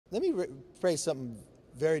Let me phrase something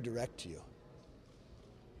very direct to you.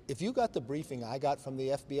 If you got the briefing I got from the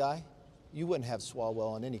FBI, you wouldn't have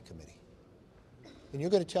Swalwell on any committee. And you're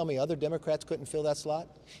going to tell me other Democrats couldn't fill that slot?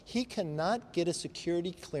 He cannot get a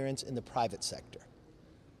security clearance in the private sector.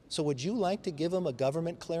 So would you like to give him a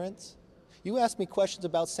government clearance? You asked me questions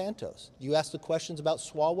about Santos. You asked the questions about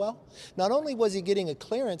Swalwell. Not only was he getting a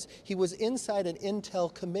clearance, he was inside an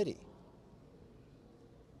intel committee.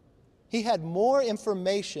 He had more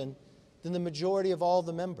information than the majority of all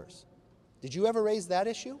the members. Did you ever raise that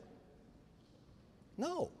issue?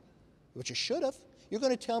 No, but you should have. You're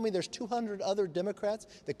going to tell me there's 200 other Democrats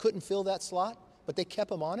that couldn't fill that slot, but they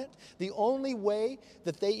kept him on it? The only way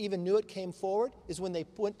that they even knew it came forward is when they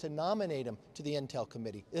went to nominate him to the Intel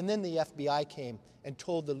Committee. And then the FBI came and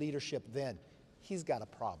told the leadership then, he's got a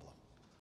problem.